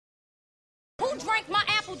drank my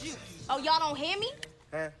apple juice? Oh, y'all don't hear me?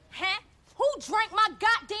 Huh? Who drank my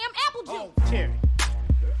goddamn apple juice? Oh, Terry.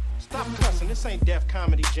 Stop cussing. This ain't Def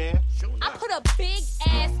Comedy Jam. I put a big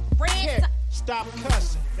ass red. Terry, stop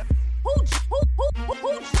cussing. Who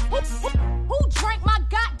drank my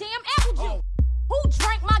goddamn apple juice? Who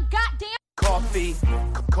drank my goddamn coffee?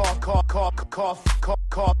 Coffee.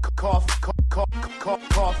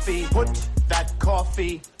 Put that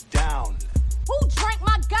coffee down. Who drank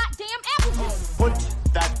my goddamn apple juice? Put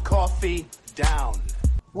that coffee down.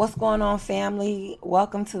 What's going on, family?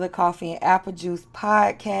 Welcome to the Coffee and Apple Juice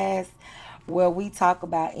podcast, where we talk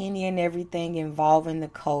about any and everything involving the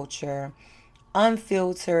culture.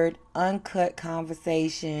 Unfiltered, uncut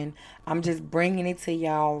conversation. I'm just bringing it to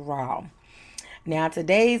y'all raw. Now,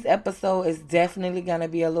 today's episode is definitely going to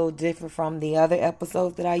be a little different from the other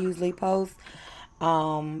episodes that I usually post.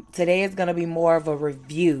 Today is going to be more of a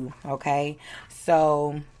review, okay?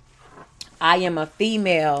 So, I am a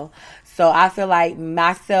female, so I feel like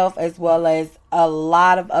myself as well as a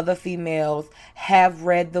lot of other females have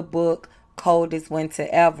read the book Coldest Winter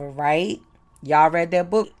Ever, right? Y'all read that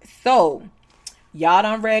book? So, y'all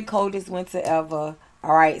done read Coldest Winter Ever.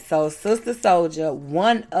 All right, so Sister Souljah,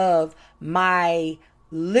 one of my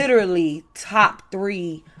literally top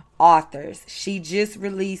 3 authors. She just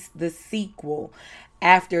released the sequel.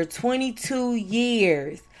 After 22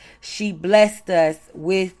 years, she blessed us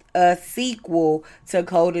with a sequel to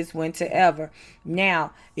Coldest Winter Ever.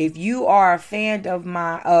 Now, if you are a fan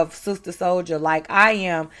of Sister Souljah like I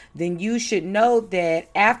am, then you should know that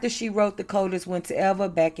after she wrote the Coldest Winter Ever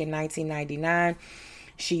back in 1999,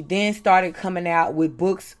 she then started coming out with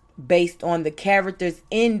books based on the characters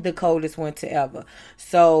in the Coldest Winter Ever.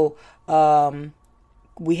 So,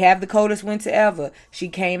 we have the Coldest Winter Ever. She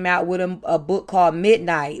came out with a book called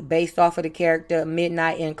Midnight, based off of the character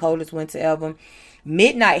Midnight in Coldest Winter Ever.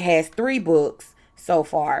 Midnight has 3 books so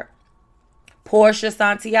far. Portia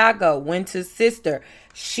Santiago, Winter's sister,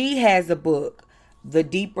 she has a book, The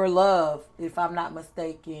Deeper Love, if I'm not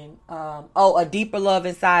mistaken. A Deeper Love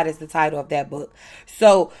Inside is the title of that book.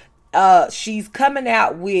 So, she's coming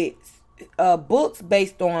out with books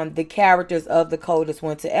based on the characters of the Coldest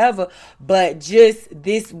Winter Ever, but just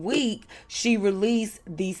this week she released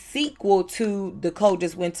the sequel to the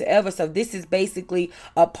Coldest Winter Ever. So this is basically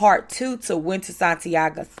a part 2 to Winter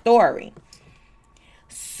Santiago's story.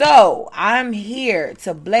 So I'm here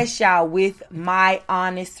to bless y'all with my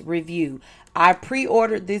honest review. I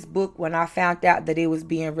pre-ordered this book when I found out that it was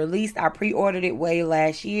being released. I pre-ordered it way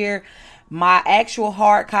last year. My actual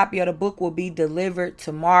hard copy of the book will be delivered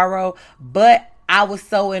tomorrow, but I was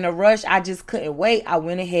so in a rush, I just couldn't wait. I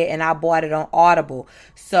went ahead and I bought it on Audible.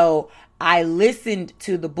 So I listened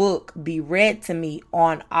to the book be read to me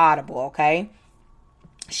on Audible, okay?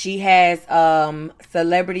 She has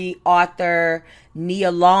celebrity author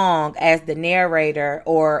Nia Long as the narrator,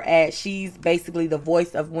 or as she's basically the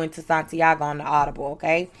voice of Winter Santiago on the Audible,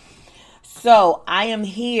 okay? So I am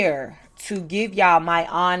here to give y'all my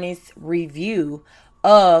honest review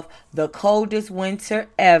of the Coldest Winter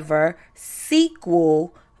Ever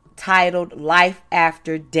sequel titled Life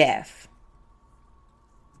After Death.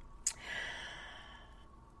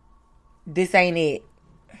 This ain't it.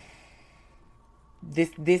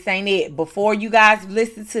 This ain't it. Before you guys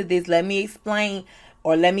listen to this, let me explain,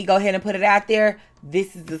 or let me go ahead and put it out there.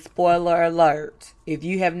 This is a spoiler alert. If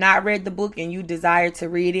you have not read the book and you desire to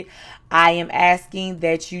read it, I am asking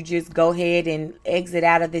that you just go ahead and exit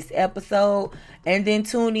out of this episode and then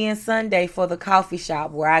tune in Sunday for the coffee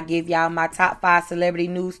shop, where I give y'all my top 5 celebrity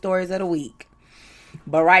news stories of the week.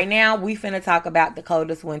 But right now, we finna talk about the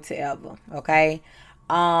Coldest Winter Ever, okay?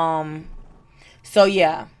 So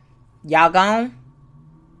yeah, y'all gone?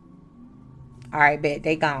 All right, bet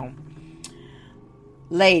they gone.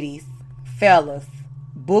 Ladies, fellas,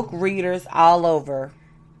 book readers all over,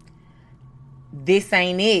 this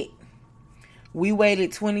ain't it. We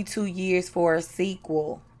waited 22 years for a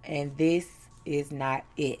sequel, and this is not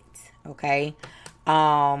it, okay?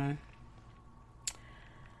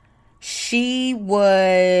 She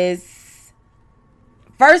was,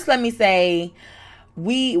 first let me say,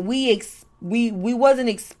 we wasn't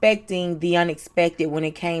expecting the unexpected when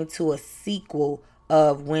it came to a sequel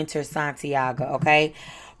of Winter Santiago, okay?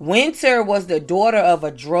 Winter was the daughter of a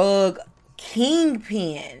drug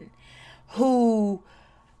kingpin who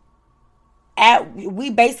we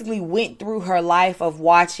basically went through her life of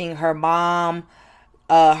watching her mom.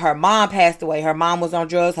 Her mom passed away. Her mom was on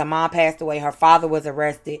drugs. Her mom passed away. Her father was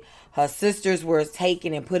arrested. Her sisters were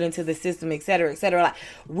taken and put into the system, etc., etc. Like,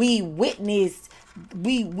 we witnessed,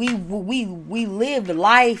 we lived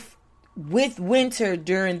life with Winter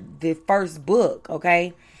during the first book,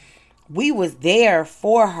 okay? we was there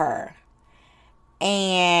for her.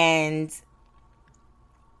 And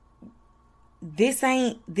this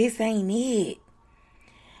ain't it.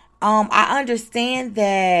 I understand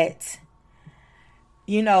that,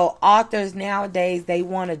 you know, authors nowadays, they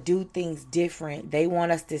want to do things different. They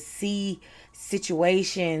want us to see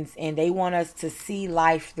situations and they want us to see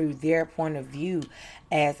life through their point of view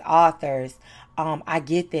as authors. I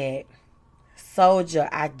get that. Soldier,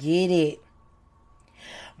 I get it.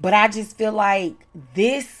 But I just feel like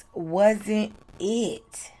this wasn't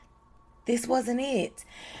it. This wasn't it.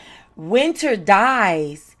 Winter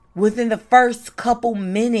dies within the first couple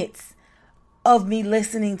minutes of me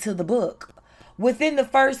listening to the book. Within the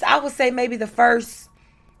first, I would say maybe the first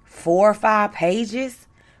 4 or 5 pages,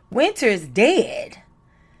 Winter is dead.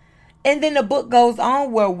 And then the book goes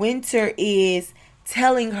on where Winter is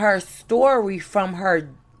telling her story from her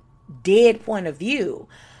dead point of view.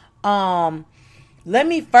 Let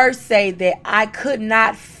me first say that I could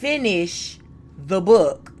not finish the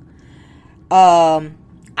book.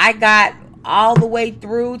 I got all the way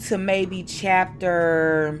through to maybe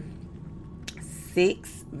chapter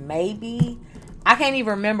 6, maybe. I can't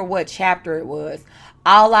even remember what chapter it was.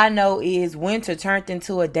 All I know is Winter turned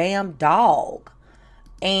into a damn dog.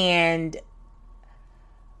 And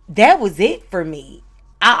that was it for me.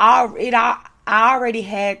 I already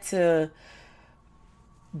had to,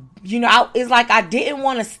 you know, it's like I didn't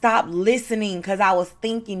want to stop listening because I was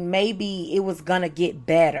thinking maybe it was going to get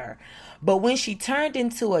better. But when she turned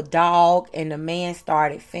into a dog and the man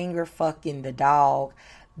started finger fucking the dog,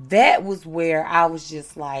 that was where I was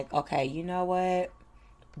just like, okay, you know what?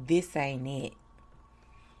 This ain't it.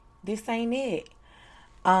 This ain't it.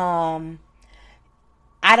 I'm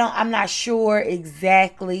not sure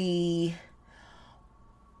exactly.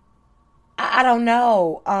 I don't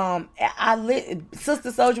know.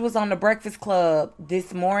 Sister Soldier was on the Breakfast Club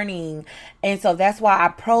this morning, and so that's why I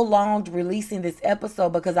prolonged releasing this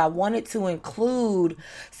episode, because I wanted to include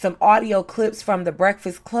some audio clips from the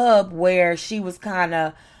Breakfast Club where she was kind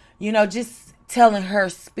of, you know, just telling her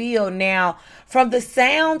spiel. Now, from the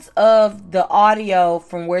sounds of the audio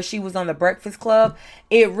from where she was on the Breakfast Club,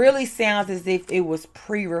 it really sounds as if it was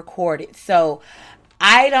pre-recorded. So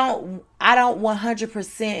I don't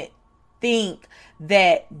 100% think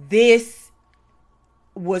that this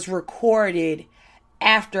was recorded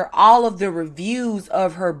after all of the reviews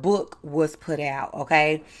of her book was put out,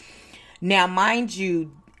 okay? Now, mind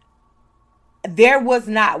you, there was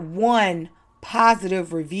not one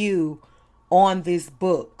positive review on this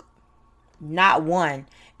book. Not one.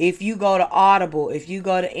 If you go to Audible, if you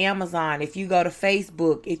go to Amazon, if you go to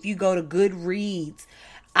Facebook, if you go to Goodreads,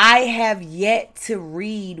 I have yet to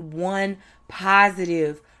read one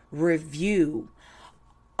positive review.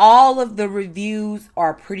 All of the reviews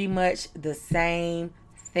are pretty much the same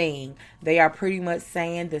thing. They are pretty much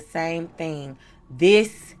saying the same thing.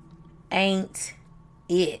 This ain't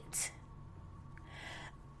it.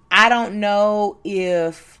 I don't know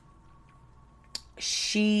if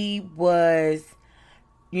she was,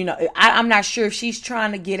 you know, I'm not sure if she's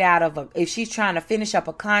trying to get out of if she's trying to finish up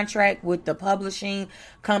a contract with the publishing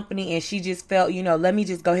company and she just felt, you know, let me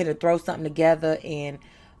just go ahead and throw something together and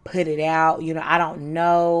put it out. You know, I don't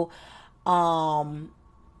know.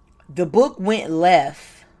 The book went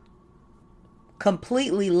left.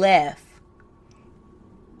 Completely left.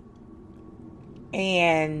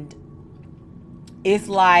 And it's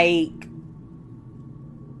like,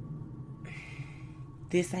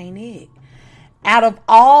 this ain't it. Out of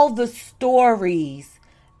all the stories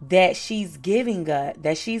that she's given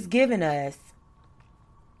us,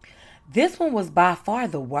 this one was by far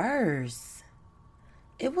the worst.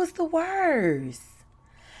 It was the worst.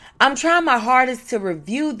 I'm trying my hardest to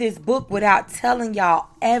review this book without telling y'all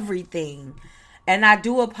everything. And I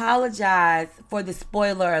do apologize for the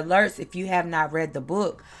spoiler alerts if you have not read the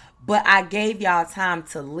book. But I gave y'all time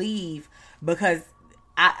to leave because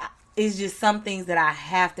it's just some things that I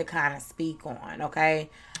have to kind of speak on,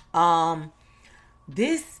 okay?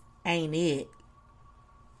 This ain't it.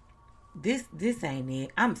 This ain't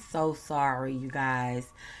it. I'm so sorry, you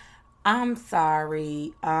guys. I'm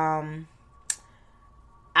sorry. I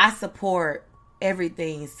support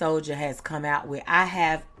everything Soldier has come out with. I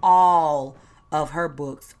have all of her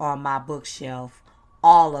books on my bookshelf.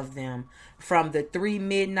 All of them. From the 3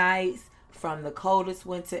 Midnights, from The Coldest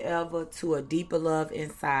Winter Ever to A Deeper Love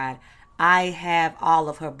Inside. I have all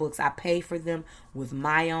of her books. I pay for them with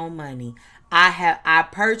my own money. I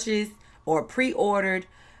purchased or pre-ordered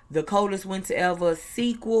The Coldest Winter Ever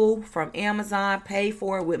sequel from Amazon. Pay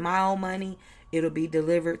for it with my own money. It'll be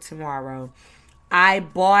delivered tomorrow. I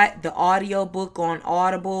bought the audiobook on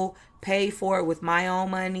Audible. paid for it with my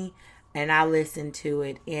own money, and I listened to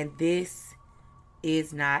it. And this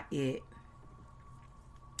is not it.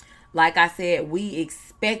 Like I said, we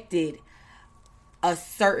expected a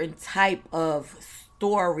certain type of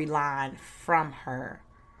storyline from her,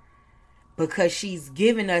 because she's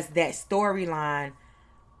given us that storyline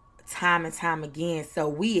time and time again. So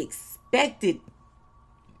we expected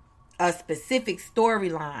a specific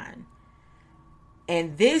storyline,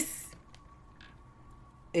 and this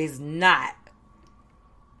is not.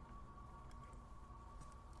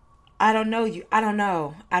 I don't know.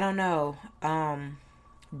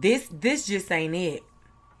 This just ain't it.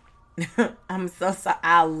 I'm so sorry.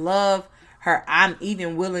 I love her. I'm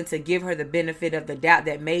even willing to give her the benefit of the doubt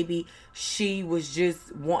that maybe she was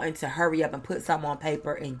just wanting to hurry up and put something on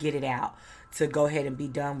paper and get it out to go ahead and be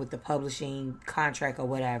done with the publishing contract or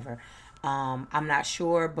whatever. I'm not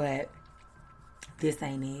sure, but this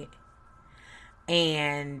ain't it.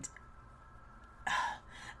 And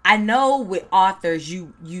I know with authors,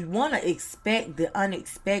 you want to expect the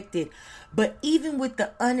unexpected, but even with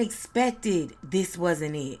the unexpected, this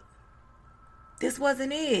wasn't it. This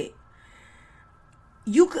wasn't it.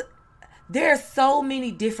 There are so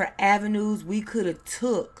many different avenues we could have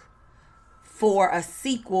took for a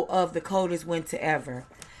sequel of The Coldest Winter Ever.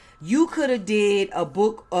 You could have did a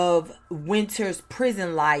book of Winter's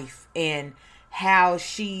prison life and how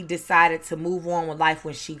she decided to move on with life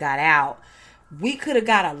when she got out. We could have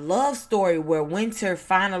got a love story where Winter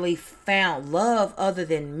finally found love other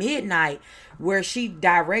than Midnight, where she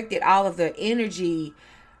directed all of the energy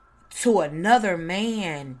to another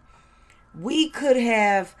man. We could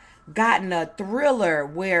have gotten a thriller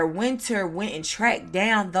where Winter went and tracked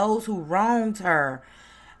down those who wronged her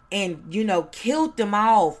and, killed them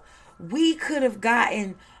off. We could have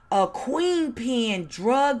gotten a queen pin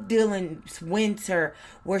drug dealing Winter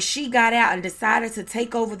where she got out and decided to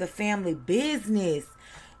take over the family business.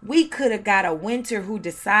 We could have got a Winter who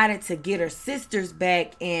decided to get her sisters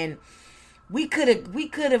back, and we could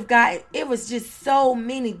have got, it was just so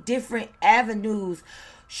many different avenues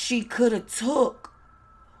she could have took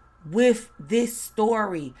with this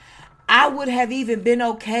story. I would have even been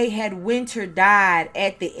okay had Winter died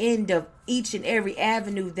at the end of each and every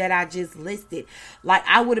avenue that I just listed. Like,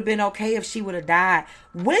 I would have been okay if she would have died.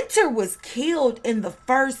 Winter was killed in the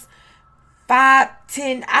first 5,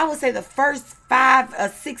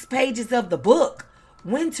 6 pages of the book.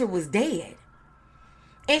 Winter was dead.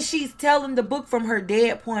 And she's telling the book from her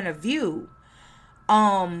dead point of view.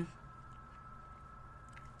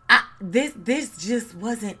 This just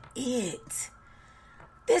wasn't it.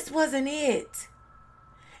 This wasn't it.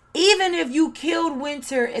 Even if you killed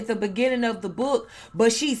Winter at the beginning of the book,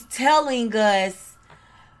 but she's telling us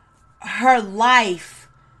her life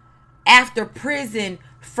after prison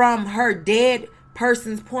from her dead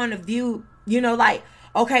person's point of view,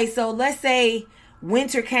 okay, so let's say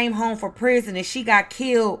Winter came home from prison and she got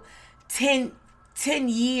killed 10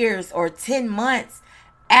 years or 10 months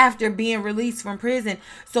after being released from prison.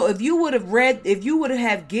 So if you would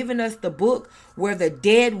have given us the book where the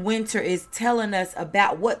dead Winter is telling us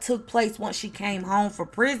about what took place once she came home from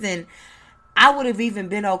prison, I would have even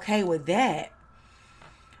been okay with that.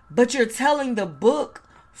 But you're telling the book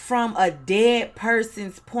from a dead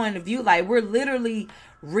person's point of view. Like, we're literally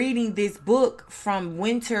reading this book from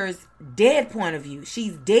Winter's dead point of view.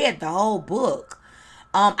 She's dead the whole book.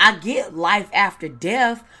 I get life after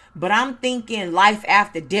death, but I'm thinking life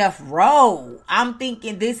after death row. I'm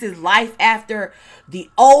thinking this is life after the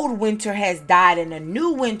old Winter has died and a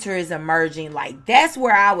new Winter is emerging. Like, that's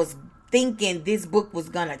where I was thinking this book was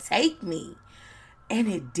gonna take me. And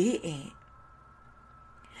it didn't.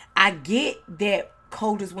 I get that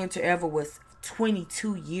Coldest Winter Ever was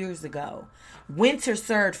 22 years ago. Winter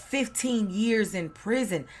served 15 years in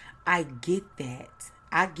prison. I get that.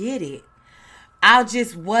 I get it. I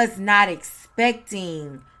just was not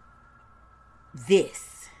expecting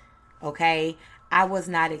this. Okay? I was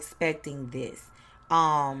not expecting this.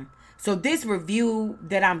 So this review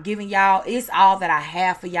that I'm giving y'all, it's all that I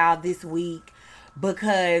have for y'all this week,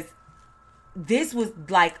 because this was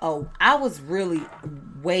like, I was really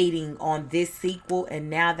waiting on this sequel, and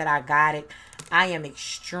now that I got it, I am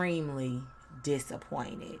extremely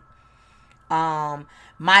disappointed.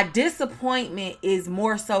 My disappointment is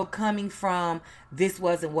more so coming from this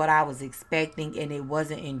wasn't what I was expecting, and it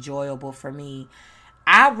wasn't enjoyable for me.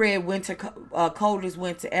 I read Coldest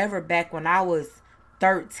Winter Ever back when I was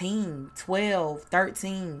 12,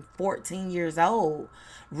 13, 14 years old.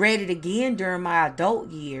 Read it again during my adult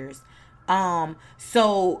years.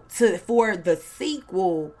 So for the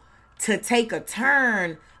sequel to take a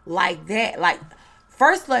turn like that, like,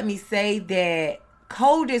 first let me say that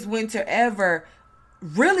Coldest Winter Ever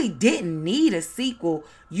really didn't need a sequel.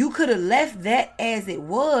 You could have left that as it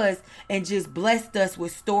was and just blessed us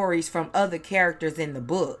with stories from other characters in the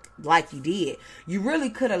book like you did. You really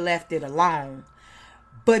could have left it alone.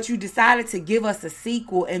 But you decided to give us a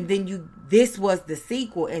sequel, and then this was the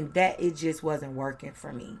sequel, and that it just wasn't working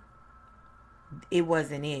for me. It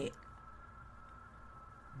wasn't it.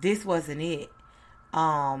 This wasn't it.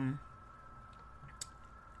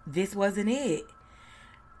 This wasn't it.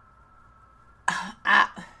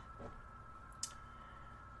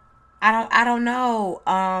 I don't know.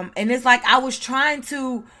 And it's like I was trying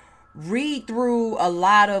to read through a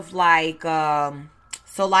lot of like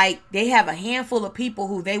so like they have a handful of people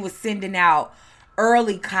who they were sending out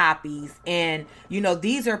early copies, and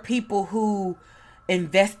these are people who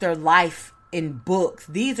invest their life in books.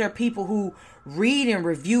 These are people who read and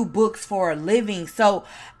review books for a living. So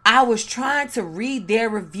I was trying to read their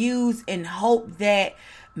reviews and hope that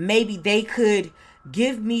maybe they could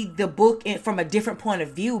give me the book from a different point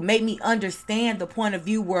of view, make me understand the point of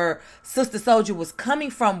view where Sister Souljah was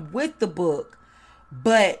coming from with the book.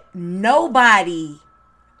 But nobody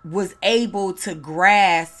was able to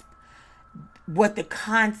grasp what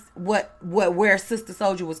where Sister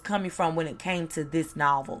Souljah was coming from when it came to this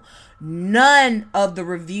novel. None of the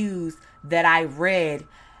reviews that I read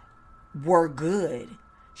were good.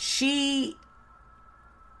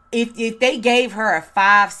 If they gave her a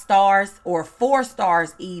 5 stars or 4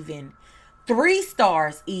 stars, even 3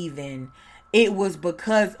 stars, even, it was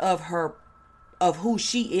because of who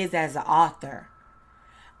she is as an author.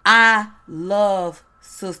 I love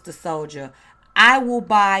Sister Souljah. I will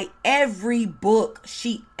buy every book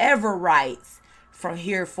she ever writes from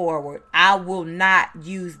here forward. I will not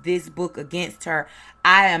use this book against her.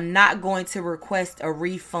 I am not going to request a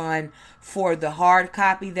refund for the hard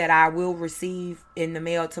copy that I will receive in the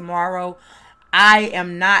mail tomorrow. I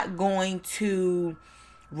am not going to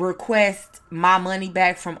request my money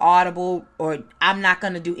back from Audible, or I'm not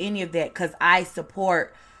going to do any of that because I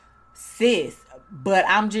support sis. But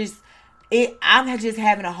I'm just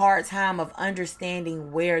having a hard time of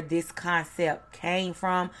understanding where this concept came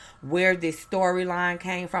from, where this storyline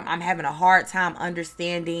came from. I'm having a hard time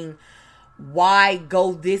understanding why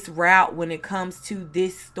go this route when it comes to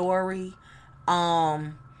this story.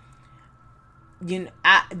 That's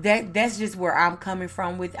just where I'm coming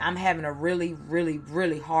from with it. I'm having a really, really,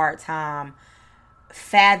 really hard time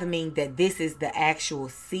fathoming that this is the actual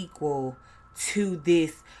sequel to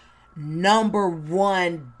this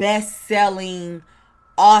 #1 best-selling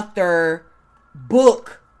author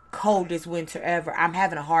book, Coldest Winter Ever. I'm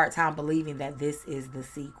having a hard time believing that this is the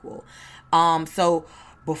sequel. So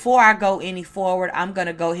before I go any forward, I'm going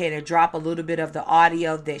to go ahead and drop a little bit of the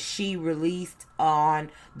audio that she released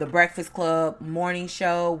on the Breakfast Club morning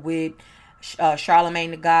show with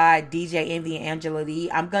Charlamagne the God, DJ Envy, and Angela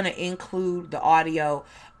Yee. I'm going to include the audio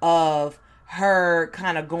of her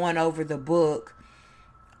kind of going over the book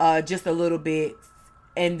just a little bit,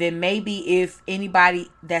 and then maybe if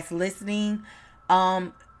anybody that's listening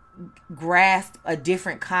grasp a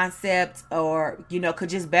different concept, or could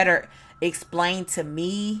just better explain to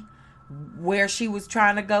me where she was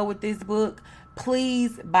trying to go with this book,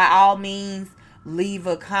 please by all means leave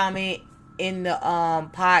a comment in the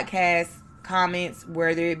podcast comments,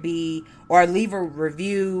 whether it be, or leave a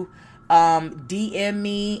review. DM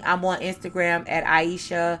me. I'm on Instagram at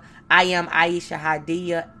Aisha. I am Aisha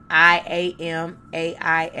Hadiyah. IAMAISHA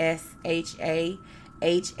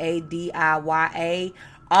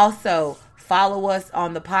Also, follow us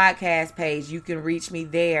on the podcast page. You can reach me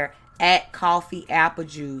there at Coffee Apple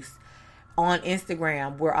Juice on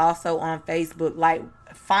Instagram. We're also on Facebook. Like,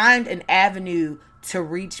 find an avenue to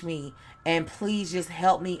reach me, and please just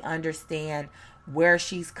help me understand where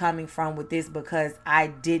she's coming from with this, because I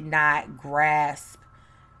did not grasp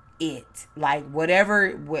it. Like, whatever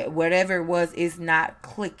it was is not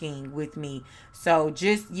clicking with me. So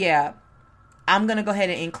just, I'm gonna go ahead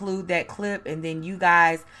and include that clip, and then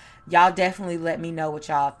y'all definitely let me know what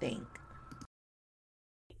y'all think.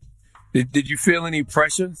 Did you feel any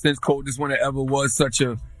pressure, since Coldest Winter Ever was such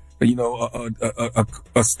a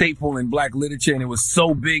staple in Black literature and it was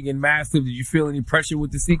so big and massive? Did you feel any pressure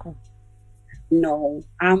with the sequel? No,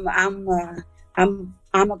 I'm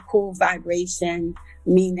a cool vibration,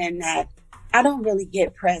 meaning that I don't really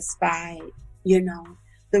get pressed by,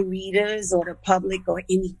 the readers or the public or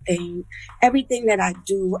anything. Everything that I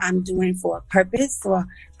do, I'm doing for a purpose, or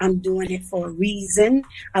I'm doing it for a reason.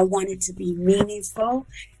 I want it to be meaningful.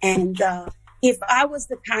 And if I was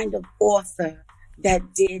the kind of author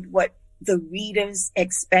that did what the readers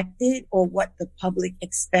expected or what the public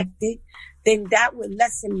expected, then that would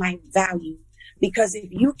lessen my value. Because if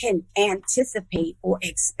you can anticipate or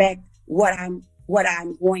expect what I'm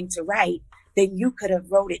going to write, then you could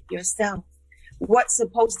have wrote it yourself. What's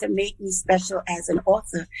supposed to make me special as an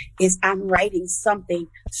author is I'm writing something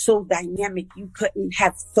so dynamic you couldn't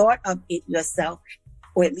have thought of it yourself,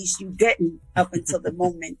 or at least you didn't up until the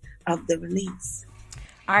moment of the release.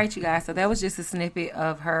 All right, you guys. So that was just a snippet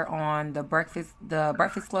of her on the Breakfast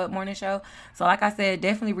Club morning show. So like I said,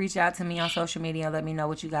 definitely reach out to me on social media and let me know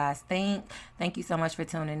what you guys think. Thank you so much for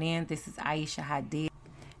tuning in. This is Aisha Hadid,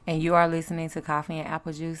 and you are listening to Coffee and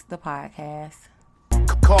Apple Juice, the podcast.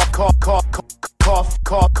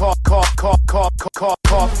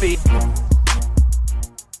 Coffee.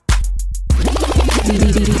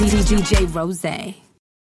 DJ Rose.